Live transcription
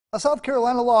A South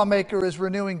Carolina lawmaker is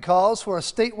renewing calls for a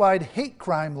statewide hate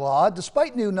crime law,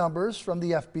 despite new numbers from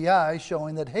the FBI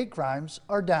showing that hate crimes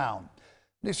are down.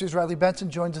 News News' Riley Benson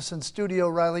joins us in studio.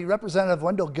 Riley, Representative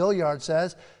Wendell Gilliard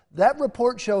says that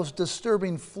report shows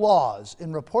disturbing flaws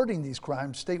in reporting these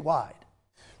crimes statewide.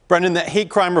 Brendan, that hate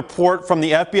crime report from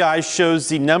the FBI shows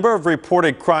the number of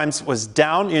reported crimes was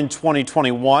down in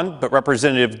 2021, but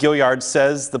Representative Gilliard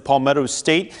says the Palmetto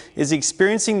State is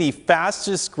experiencing the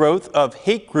fastest growth of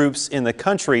hate groups in the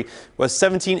country, with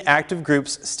 17 active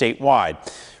groups statewide.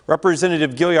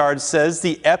 Representative Gilliard says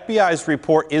the FBI's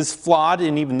report is flawed,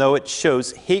 and even though it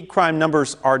shows hate crime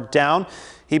numbers are down,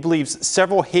 he believes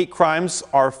several hate crimes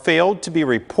are failed to be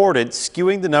reported,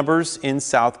 skewing the numbers in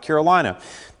South Carolina.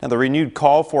 Now, the renewed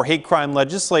call for hate crime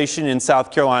legislation in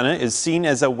South Carolina is seen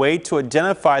as a way to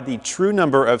identify the true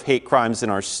number of hate crimes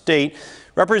in our state.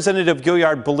 Representative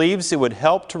Gilliard believes it would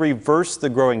help to reverse the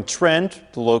growing trend.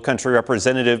 The Low-Country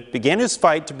representative began his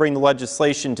fight to bring the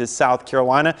legislation to South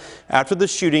Carolina after the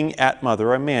shooting at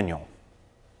Mother Emanuel.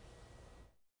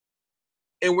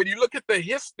 And when you look at the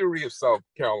history of South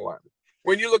Carolina,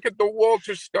 when you look at the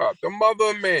Walter Scott, the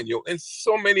Mother Emanuel, and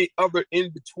so many other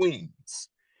in-betweens,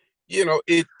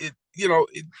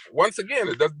 once again,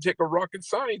 it doesn't take a rocket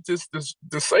scientist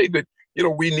to say that,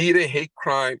 we need a hate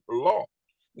crime law.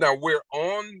 Now we're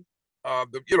on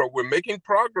we're making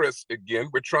progress again.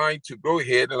 We're trying to go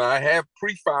ahead, and I have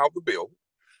pre-filed the bill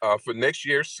for next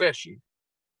year's session.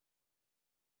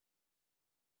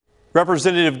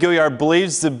 Representative Gilliard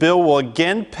believes the bill will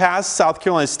again pass South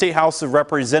Carolina State House of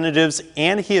Representatives,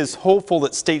 and he is hopeful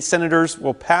that state senators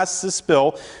will pass this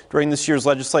bill during this year's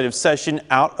legislative session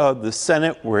out of the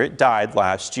Senate, where it died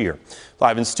last year.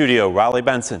 Live in studio, Riley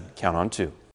Benson, Count on 2.